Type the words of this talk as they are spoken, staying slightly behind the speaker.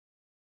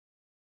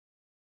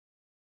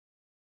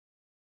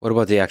What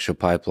about the actual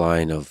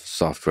pipeline of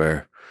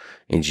software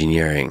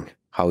engineering?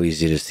 How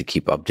easy it is to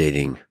keep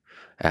updating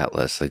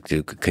Atlas, like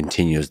do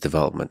continuous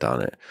development on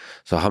it?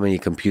 So how many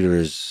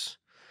computers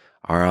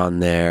are on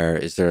there?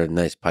 Is there a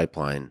nice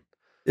pipeline?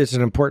 It's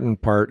an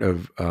important part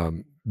of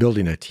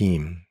building a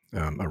team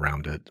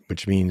around it,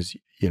 which means,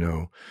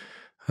 you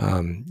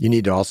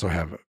need to also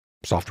have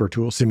software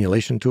tools,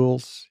 simulation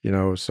tools,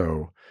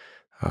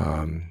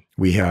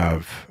 we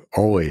have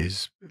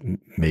always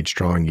made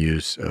strong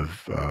use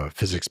of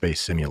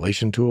physics-based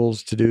simulation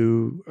tools to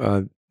do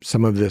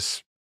some of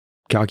this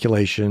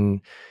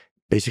calculation,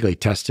 basically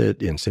test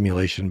it in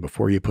simulation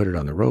before you put it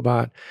on the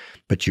robot.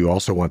 But you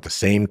also want the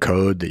same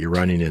code that you're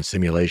running in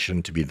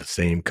simulation to be the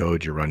same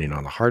code you're running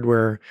on the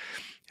hardware.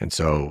 And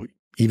so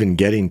even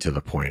getting to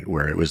the point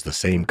where it was the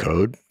same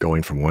code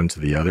going from one to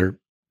the other,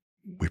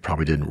 we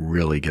probably didn't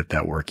really get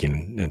that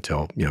working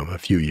until,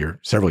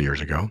 several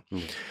years ago.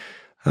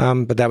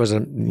 But that was a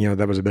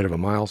bit of a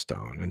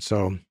milestone. And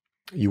so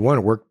you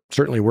want to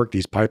certainly work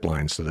these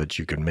pipelines so that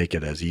you can make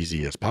it as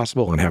easy as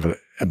possible and have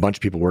a bunch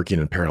of people working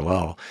in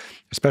parallel,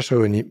 especially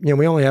when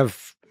we only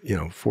have,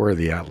 4 of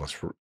the Atlas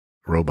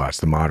robots,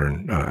 the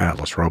modern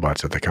Atlas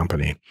robots at the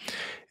company.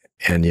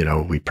 And,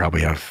 we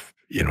probably have,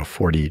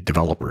 40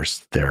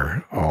 developers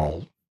there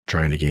all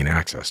trying to gain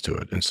access to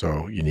it. And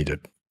so you need to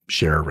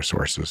share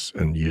resources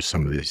and use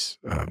some of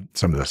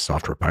the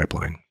software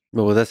pipeline.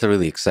 Well, that's a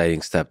really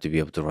exciting step to be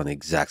able to run the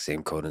exact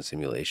same code in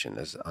simulation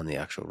as on the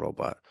actual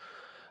robot.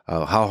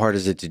 How hard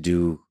is it to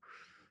do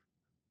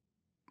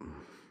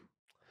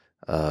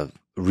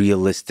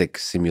realistic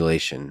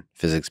simulation,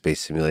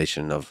 physics-based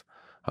simulation of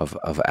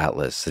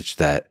Atlas, such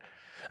that,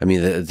 I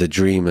mean, the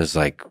dream is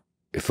like,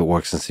 if it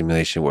works in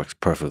simulation, it works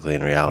perfectly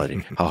in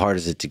reality. How hard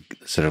is it to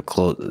sort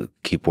of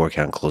keep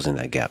working on closing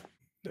that gap?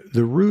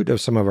 The root of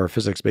some of our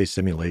physics-based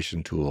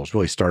simulation tools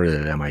really started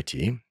at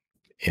MIT,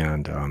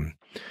 and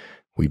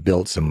we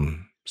built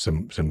some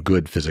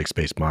good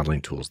physics-based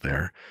modeling tools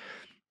there.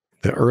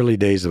 The early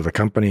days of the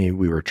company,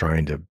 we were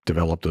trying to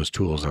develop those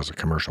tools as a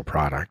commercial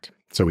product.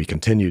 So we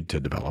continued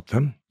to develop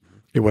them.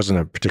 It wasn't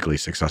a particularly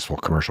successful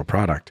commercial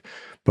product,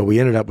 but we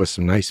ended up with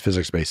some nice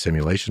physics-based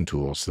simulation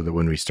tools so that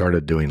when we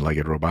started doing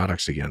legged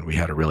robotics again, we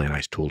had a really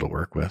nice tool to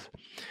work with.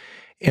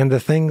 And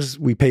the things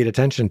we paid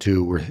attention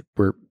to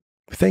were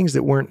things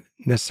that weren't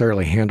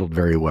necessarily handled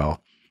very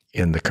well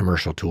in the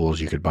commercial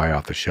tools you could buy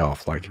off the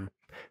shelf, like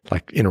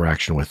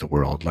interaction with the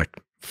world, like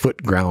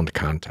foot-ground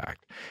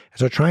contact.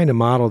 So trying to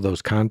model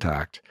those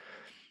contact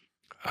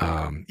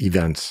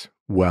events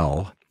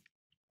well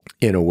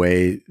in a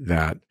way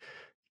that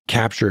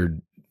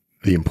captured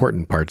the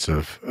important parts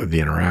of the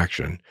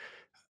interaction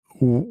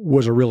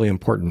was a really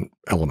important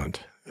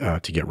element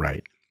to get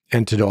right,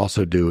 and to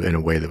also do in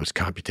a way that was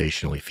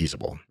computationally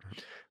feasible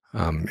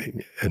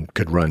and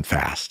could run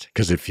fast.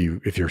 Because if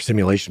your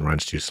simulation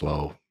runs too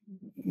slow,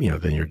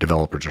 then your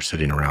developers are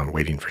sitting around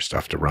waiting for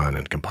stuff to run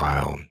and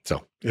compile.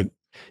 So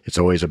it's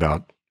always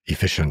about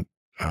efficient,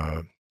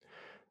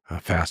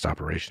 fast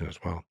operation as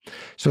well.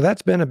 So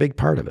that's been a big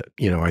part of it.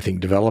 I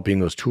think developing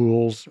those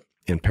tools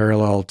in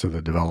parallel to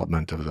the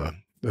development of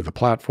the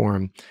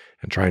platform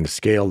and trying to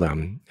scale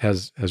them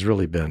has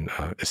really been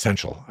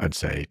essential, I'd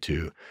say,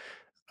 to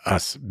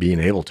us being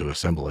able to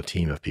assemble a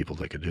team of people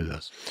that could do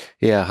this.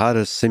 Yeah, how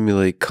to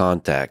simulate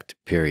contact,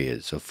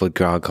 period. So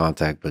foot-ground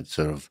contact, but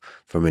sort of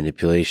for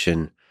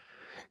manipulation.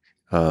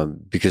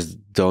 Because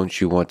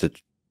don't you want to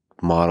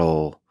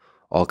model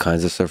all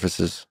kinds of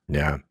surfaces?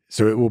 Yeah.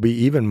 So it will be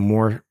even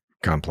more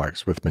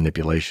complex with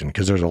manipulation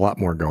because there's a lot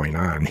more going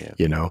on,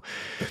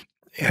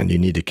 and you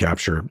need to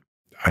capture,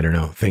 I don't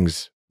know,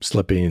 things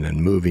slipping and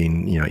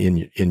moving,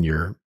 in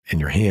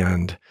your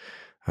hand.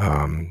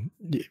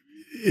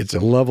 It's a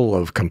level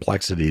of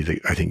complexity that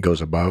I think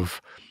goes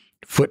above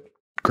foot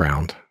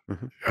ground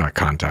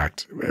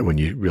contact when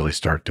you really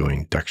start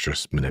doing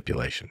dextrous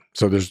manipulation.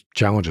 So there's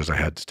challenges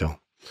ahead still.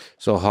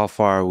 So how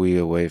far are we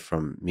away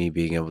from me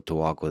being able to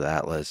walk with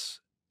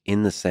Atlas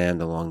in the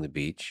sand along the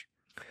beach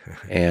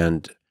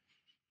and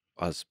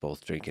us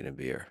both drinking a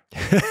beer?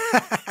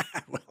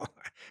 Well,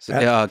 so,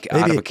 out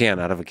of a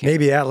can.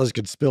 Maybe Atlas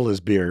could spill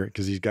his beer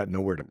because he's got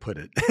nowhere to put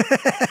it.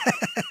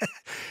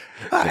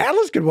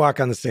 Atlas could walk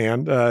on the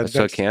sand.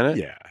 So can it?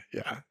 Yeah.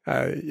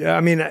 Yeah.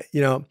 I mean,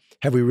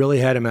 have we really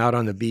had him out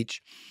on the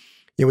beach?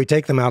 We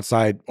take them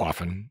outside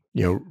often,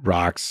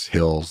 rocks,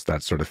 hills,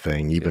 that sort of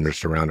thing, even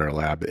just around our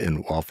lab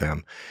in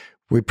Waltham.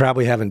 We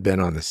probably haven't been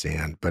on the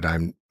sand, but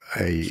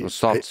so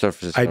soft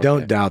surfaces. I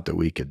don't doubt that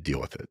we could deal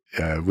with it.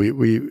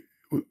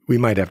 We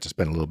might have to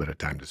spend a little bit of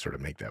time to sort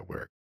of make that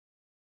work.